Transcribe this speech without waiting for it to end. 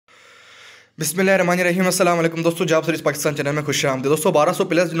बिस्मिल्लाहिर्रहमानिर्रहीम अस्सलाम वालेकुम दोस्तों, जॉब सर्विस पाकिस्तान चैनल में खुश आमदीद। दोस्तों 1200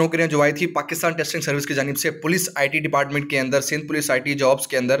 प्लस नौकरियां जो आई थी पाकिस्तान टेस्टिंग सर्विस की जानिब से पुलिस आईटी डिपार्टमेंट के अंदर, सिंध पुलिस आईटी जॉब्स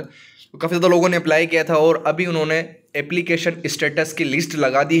के अंदर काफ़ी ज़्यादा लोगों ने अप्लाई किया था और अभी उन्होंने एप्लीकेशन स्टेटस की लिस्ट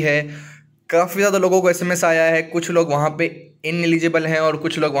लगा दी है। काफ़ी ज़्यादा लोगों को SMS आया है, कुछ लोग वहाँ पे इनएलिजिबल हैं और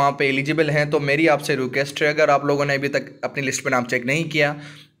कुछ लोग वहाँ पे एलिजिबल हैं। तो मेरी आपसे रिक्वेस्ट है, अगर आप लोगों ने अभी तक अपनी लिस्ट पर नाम चेक नहीं किया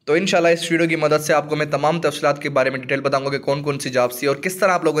तो इंशाल्लाह इस वीडियो की मदद से आपको मैं तमाम तफसीलात के बारे में डिटेल बताऊंगा कि कौन कौन सी जॉब्स थी और किस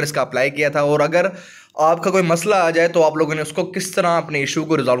तरह आप लोगों ने इसका अप्लाई किया था, और अगर आपका कोई मसला आ जाए तो आप लोगों ने उसको किस तरह अपने इशू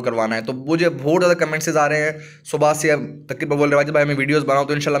को रिजॉल्व करवाना है। तो मुझे बहुत ज़्यादा कमेंट्स आ रहे हैं सुबह से, अब तकरीबन बोल रहे भाई मैं वीडियोज़ बनाऊँ,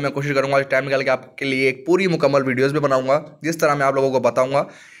 तो इंशाल्लाह मैं कोशिश करूँगा टाइम निकाल के आपके लिए एक पूरी मुकम्मल वीडियोज़ भी बनाऊँगा जिस तरह मैं आप लोगों को बताऊँगा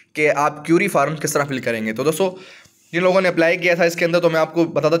कि आप क्यूरी फार्म किस तरह फिल करेंगे। तो दोस्तों जिन लोगों ने अप्लाई किया था इसके अंदर, तो मैं आपको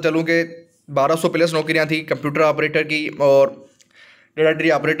बताता चलूँ कि 1200 प्लस नौकरियाँ थी कंप्यूटर ऑपरेटर की और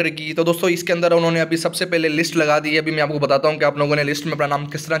डेटा ऑपरेटर की। तो दोस्तों इसके अंदर उन्होंने अभी सबसे पहले लिस्ट लगा दी है। अभी मैं आपको बताता हूँ कि आप लोगों ने लिस्ट में अपना नाम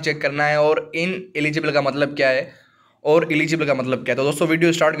किस तरह चेक करना है और इन एलिजिबल का मतलब क्या है और एलिजिबल का मतलब क्या है। तो दोस्तों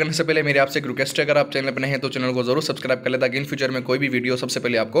वीडियो स्टार्ट करने से पहले मेरी आपसे एक रिक्वेस्ट है, अगर आप चैनल पर नहीं हैं तो चैनल को जरूर सब्सक्राइब कर ले ताकि इन फ्यूचर में कोई भी वीडियो सबसे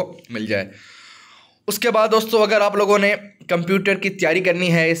पहले आपको मिल जाए। उसके बाद दोस्तों अगर आप लोगों ने कंप्यूटर की तैयारी करनी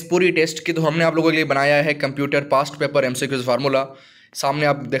है इस पूरी टेस्ट की, तो हमने आप लोगों के लिए बनाया है computer past paper MCQs formula. सामने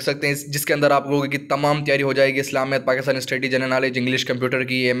आप देख सकते हैं जिसके अंदर आप लोगों की तमाम तैयारी हो जाएगी। इस्लामियत, Pakistan study, general knowledge, English, computer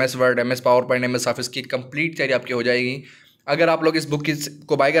की, MsWord, MsPowerpoint, MS ऑफिस की कंप्लीट तैयारी आपकी हो जाएगी। अगर आप लोग इस बुक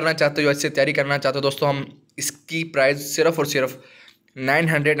को बाय करना चाहते हो, इससे तैयारी करना चाहते हो दोस्तों, हम इसकी प्राइस सिर्फ और सिर्फ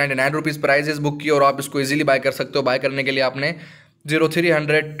 999 रुपीज़ प्राइस है इस बुक की, और आप इसको ईजिली बाय कर सकते हो। बाय करने के लिए आपने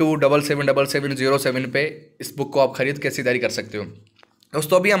 0300 2777707 पे इस बुक को आप खरीद के ऐसी तैयारी कर सकते हो।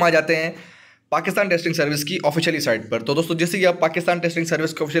 दोस्तों अभी हम आ जाते हैं पाकिस्तान टेस्टिंग सर्विस की ऑफिशियली साइट पर। तो दोस्तों जैसे कि आप पाकिस्तान टेस्टिंग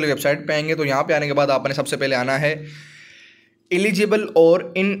सर्विस की ऑफिशियल वेबसाइट पे आएंगे तो यहाँ पे आने के बाद आपने सबसे पहले आना है एलिजिबल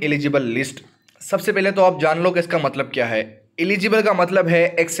और इन एलिजिबल लिस्ट। सबसे पहले तो आप जान लो कि इसका मतलब क्या है। एलिजिबल का मतलब है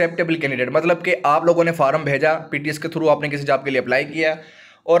एक्सेप्टेबल कैंडिडेट, मतलब कि आप लोगों ने फॉर्म भेजा PTS के थ्रू, आपने किसी जॉब के लिए अप्लाई किया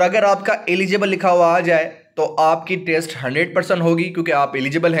और अगर आपका एलिजिबल लिखा हुआ आ जाए तो आपकी टेस्ट 100% होगी क्योंकि आप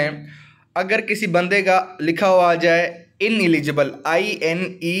एलिजिबल हैं। अगर किसी बंदे का लिखा हुआ आ जाए इनएलिजिबल,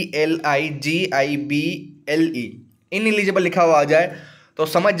 INELIGIBLE, इनएलिजिबल लिखा हुआ आ जाए तो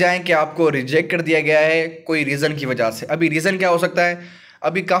समझ जाएं कि आपको रिजेक्ट कर दिया गया है कोई रीज़न की वजह से। अभी रीज़न क्या हो सकता है,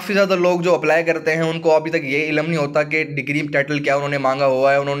 अभी काफ़ी ज़्यादा लोग जो अप्लाई करते हैं उनको अभी तक ये इल्म नहीं होता कि डिग्री टाइटल क्या उन्होंने मांगा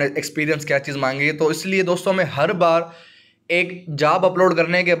हुआ है, उन्होंने एक्सपीरियंस क्या चीज़ मांगी है। तो इसलिए दोस्तों मैं हर बार एक जॉब अपलोड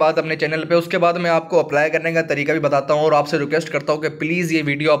करने के बाद अपने चैनल पे, उसके बाद मैं आपको अप्लाई करने का तरीका भी बताता हूँ और आपसे रिक्वेस्ट करता हूँ कि प्लीज़ ये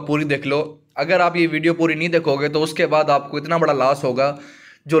वीडियो आप पूरी देख लो। अगर आप ये वीडियो पूरी नहीं देखोगे तो उसके बाद आपको इतना बड़ा लॉस होगा,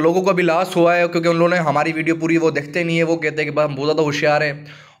 जो लोगों को भी लॉस हुआ है क्योंकि उन लोगों ने हमारी वीडियो पूरी वो देखते नहीं है, वो कहते हैं कि हम बहुत ज़्यादा होशियार हैं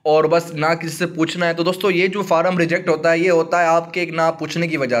और बस ना किसी से पूछना है। तो दोस्तों ये जो फार्म रिजेक्ट होता है ये होता है आपके एक ना पूछने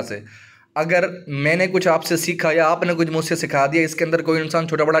की वजह से। अगर मैंने कुछ आपसे सीखा या आपने कुछ मुझसे सिखा दिया, इसके अंदर कोई इंसान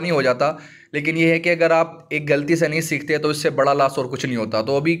छोटा बड़ा नहीं हो जाता, लेकिन ये है कि अगर आप एक गलती से नहीं सीखते तो इससे बड़ा लॉस और कुछ नहीं होता।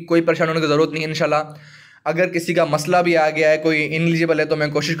 तो अभी कोई परेशान होने की ज़रूरत नहीं है इंशाल्लाह। अगर किसी का मसला भी आ गया है, कोई इनएलिजिबल है, तो मैं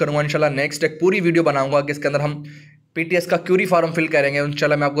कोशिश करूँगा इंशाल्लाह नेक्स्ट एक पूरी वीडियो बनाऊँगा कि इसके अंदर हम PTS का क्यूरी फार्म फिल करेंगे।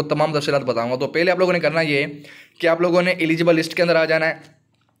 इंशाल्लाह मैं आपको तमाम तफसीलात बताऊँगा। तो पहले आप लोगों ने करना ये कि आप लोगों ने एलिजिबल लिस्ट के अंदर आ जाना है।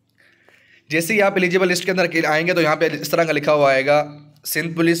 जैसे ही आप एलिजिबल लिस्ट के अंदर आएंगे तो यहाँ पे इस तरह का लिखा हुआ आएगा,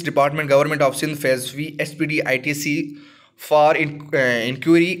 Sindh police department government of Sindh phase we SPD ITC for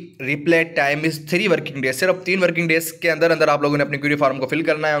inquiry reply time is 3 working days. सिर्फ 3 वर्किंग डेज के अंदर अंदर आप लोगों ने अपनी क्यूरी फार्म को फिल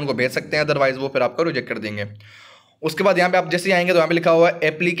करना है, उनको भेज सकते हैं, अदरवाइज वो फिर आपको रिजेक्ट कर देंगे। उसके बाद यहाँ पे आप जैसे ही आएंगे तो यहाँ पे लिखा हुआ है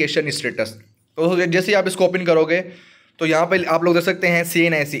एप्लीकेशन स्टेटस। तो जैसे ही आप इसको ओपन करोगे तो यहाँ पे आप लोग देख सकते हैं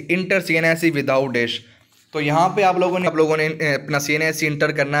CNIC inter CNIC without dash. तो यहाँ पे आप लोगों ने अपना CNIC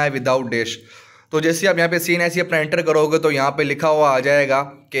इंटर करना है विदाउट डैश। तो जैसे आप यहाँ पे CNIC अपना इंटर करोगे तो यहाँ पे लिखा हुआ आ जाएगा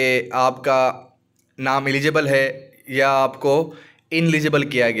कि आपका नाम एलिजिबल है या आपको इनएलिजिबल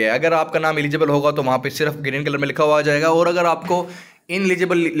किया गया है। अगर आपका नाम एलिजिबल होगा तो वहाँ पे सिर्फ ग्रीन कलर में लिखा हुआ आ जाएगा, और अगर आपको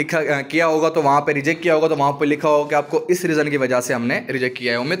इनएलिजिबल लिखा किया होगा तो वहाँ पे रिजेक्ट किया होगा तो वहाँ पे लिखा होगा कि आपको इस रीज़न की वजह से हमने रिजेक्ट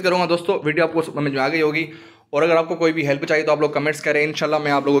किया है। उम्मीद करूँगा दोस्तों वीडियो आपको समझ में आ गई होगी, और अगर आपको कोई भी हेल्प चाहिए तो आप लोग कमेंट्स करें, इंशाल्लाह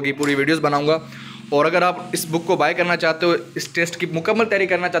मैं आप लोगों की पूरी वीडियोज़ बनाऊँगा। और अगर आप इस बुक को बाय करना चाहते हो, इस टेस्ट की मुकम्मल तैयारी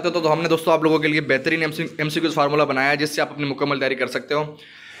करना चाहते हो तो हमने दोस्तों आप लोगों के लिए बेहतरीन MCQs फार्मूला बनाया है जिससे आप अपनी मुकम्मल तैयारी कर सकते हो।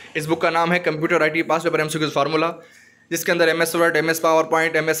 इस बुक का नाम है computer IT pass paper MCQs formula, जिसके अंदर MsWord,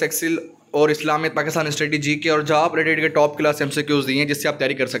 MsPowerpoint, MsExcel और इस्लामिक पाकिस्तान स्टडी GK और जॉब रिलेटेड के टॉप क्लास MCQs दिए हैं जिससे आप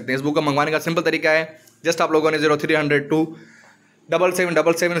तैयारी कर सकते हैं। इस बुक को मंगवाने का सिंपल तरीका है, जस्ट आप लोगों ने 0300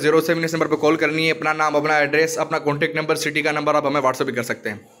 2777707 इस नंबर पर कॉल करनी है। अपना नाम, अपना एड्रेस, अपना कॉन्टैक्ट नंबर, सिटी का नंबर आप हमें व्हाट्सअप भी कर सकते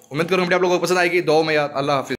हैं। उम्मीद करूँ वीडियो आप लोगों को पसंद आएगी। दुआ में याद। अल्लाह हाफिज़।